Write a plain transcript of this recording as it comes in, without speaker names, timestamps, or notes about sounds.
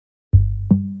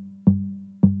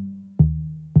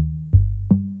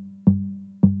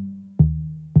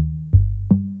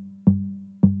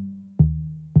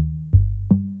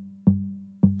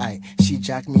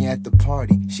jacked me at the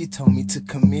party. She told me to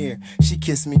come here. She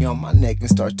kissed me on my neck and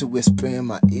started to whisper in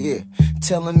my ear,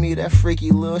 telling me that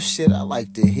freaky little shit I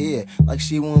like to hear. Like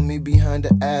she want me behind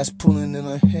the ass, pulling in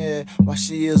her hair, while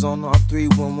she is on all three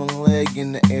with one leg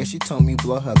in the air. She told me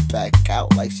blow her back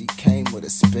out like she came with a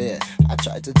spare. I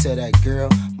tried to tell that girl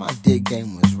my dick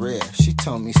game was rare. She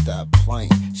told me stop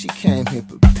playing. She came here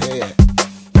prepared.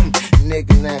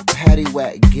 Nic-Nac,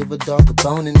 paddywhack, give a dog a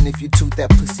bone, and if you toot that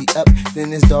pussy up,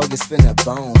 then this dog is finna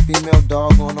bone. Female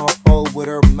dog on all four with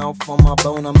her mouth on my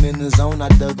bone. I'm in the zone, I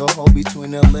dug a hole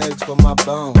between her legs for my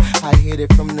bone. I hit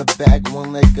it from the back,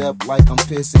 one leg up like I'm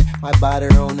pissing. I bite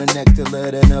her on the neck to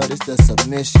let her know this the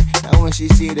submission. Now when she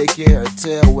see the kid, her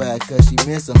tail whack, cause she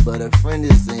miss him, but her friend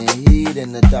is in heat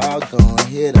and the dog gon'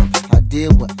 hit him. I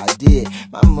did what I did,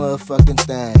 my motherfucking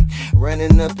thing,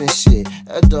 running up and shit,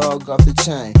 a dog off the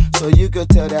chain. So you could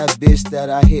tell that bitch that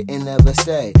I hit and never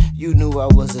stay. You knew I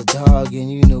was a dog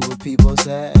and you knew what people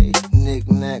say.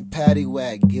 Nic-Nac,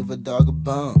 paddywhack, give a dog a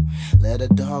bone. Let a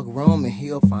dog roam and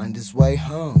he'll find his way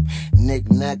home.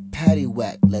 Nic-Nac,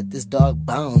 paddywhack, let this dog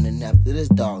bone, and after this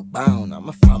dog bone,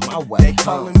 I'ma find my way They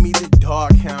calling me the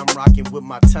dog, how I'm rocking with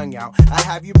my tongue out. I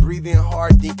have you breathing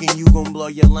hard, thinking you gon' blow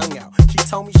your lung out. She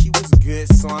told me she was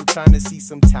good, so I'm trying to see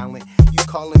some talent. You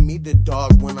calling me the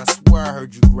dog when I swear I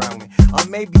heard you growling. Or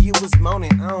maybe you was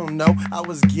moaning, I don't know, I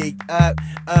was geeked up.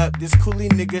 This Cooley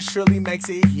nigga surely makes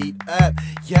it heat up.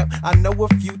 Yep, I know a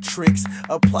few tricks,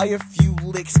 apply a few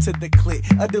licks to the clit.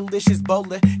 A delicious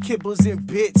bowl of kibbles and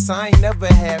bits, I ain't never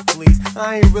had fleas.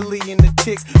 I ain't really into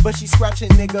ticks, but she scratch a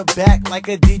nigga back like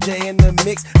a DJ in the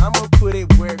mix. I'ma put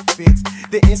it where it fits,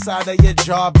 the inside of your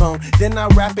jawbone. Then I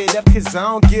wrap it up cause I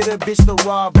don't get a bitch the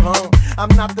raw bone.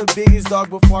 I'm not the biggest dog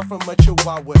but far from a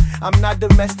chihuahua. I'm not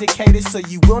domesticated so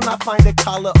you will not find a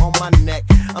collar on my neck.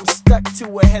 I'm stuck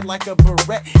to her head like a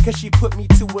barrette, cause she put me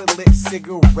to a lip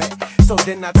cigarette. So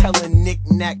then I tell her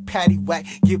Nic-Nac,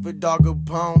 paddywhack, give a dog a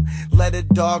bone. Let a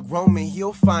dog roam and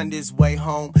he'll find his way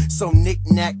home. So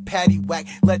Nic-Nac, paddywhack,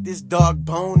 let this dog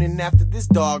bone, and after this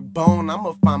dog bone,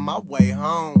 I'ma find my way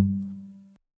home.